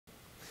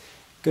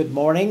Good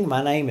morning.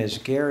 My name is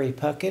Gary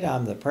Puckett.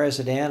 I'm the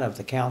president of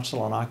the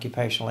Council on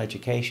Occupational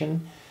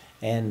Education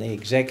and the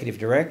executive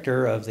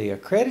director of the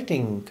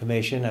Accrediting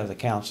Commission of the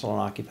Council on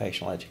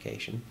Occupational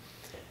Education.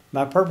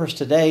 My purpose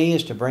today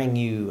is to bring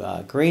you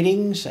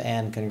greetings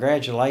and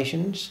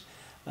congratulations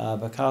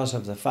because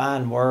of the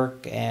fine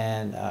work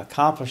and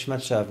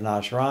accomplishments of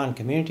Najran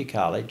Community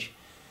College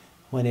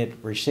when it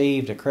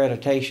received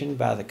accreditation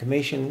by the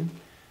Commission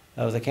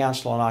of the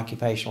Council on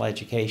Occupational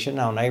Education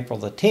on April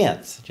the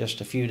 10th,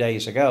 just a few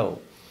days ago.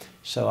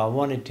 So I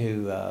wanted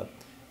to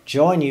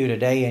join you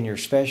today in your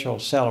special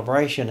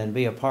celebration and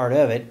be a part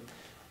of it.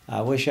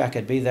 I wish I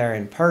could be there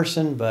in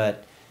person,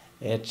 but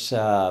it's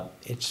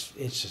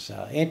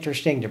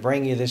interesting to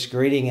bring you this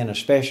greeting in a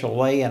special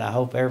way, and I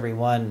hope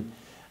everyone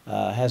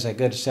has a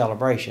good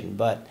celebration.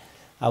 But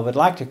I would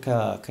like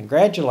to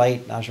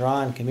congratulate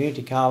Najran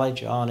Community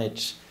College on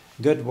its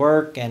good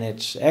work and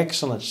its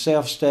excellent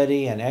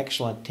self-study and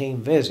excellent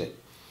team visit.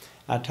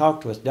 I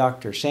talked with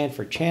Dr.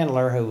 Sanford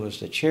Chandler, who was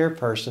the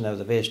chairperson of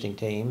the visiting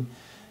team,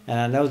 and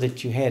I know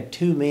that you had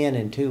 2 men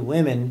and 2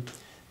 women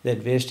that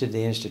visited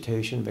the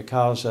institution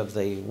because of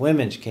the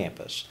women's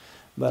campus.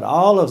 But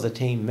all of the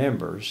team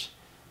members,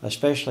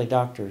 especially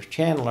Dr.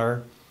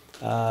 Chandler,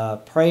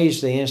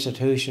 praised the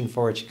institution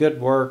for its good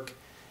work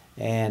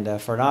and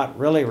for not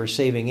really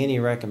receiving any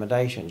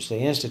recommendations.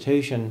 The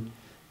institution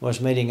was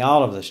meeting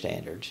all of the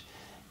standards.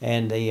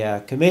 And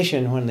the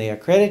commission, when they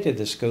accredited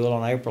the school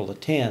on April the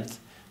 10th,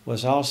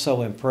 was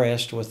also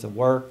impressed with the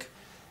work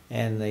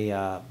and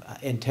the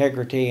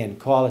integrity and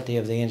quality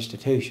of the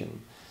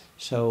institution.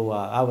 So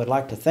I would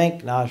like to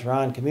thank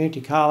Najran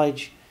Community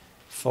College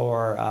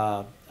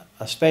for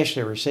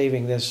especially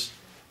receiving this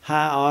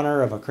high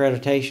honor of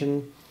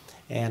accreditation,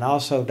 and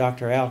also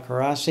Dr. Al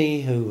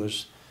Karasi, who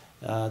was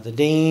the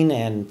dean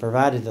and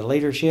provided the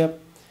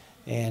leadership.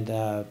 And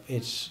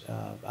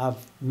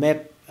I've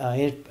met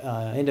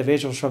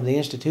individuals from the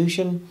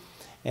institution,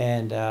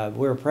 and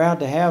we're proud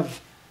to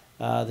have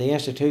the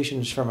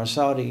institutions from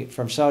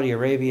Saudi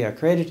Arabia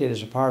accredited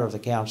as a part of the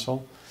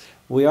council.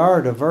 We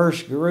are a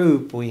diverse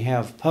group. We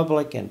have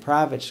public and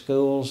private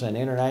schools and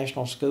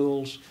international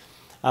schools.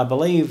 I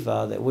believe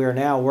that we are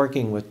now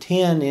working with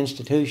 10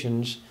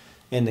 institutions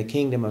in the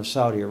Kingdom of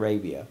Saudi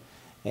Arabia.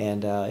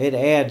 And it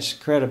adds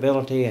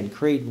credibility and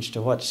credence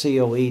to what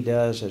COE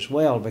does as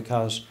well,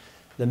 because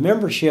the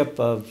membership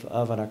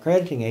of an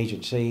accrediting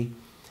agency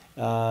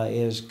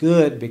is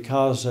good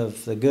because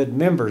of the good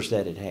members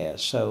that it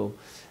has. So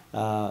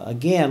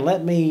again,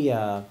 let me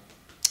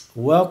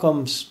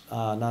welcome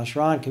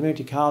Najran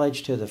Community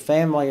College to the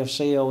family of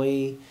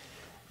COE,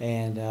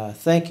 and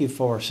thank you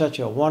for such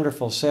a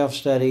wonderful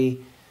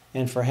self-study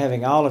and for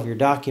having all of your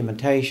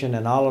documentation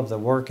and all of the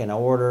work in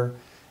order,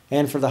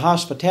 and for the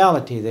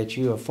hospitality that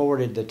you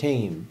afforded the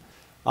team.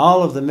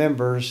 All of the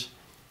members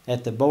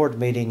at the board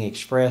meeting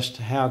expressed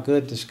how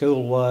good the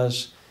school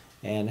was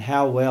and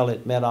how well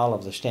it met all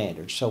of the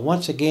standards. So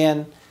once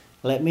again,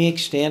 let me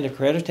extend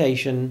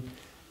accreditation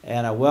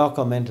and a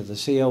welcome into the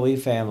COE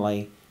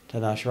family to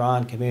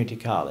Najran Community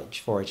College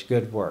for its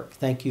good work.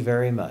 Thank you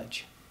very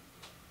much.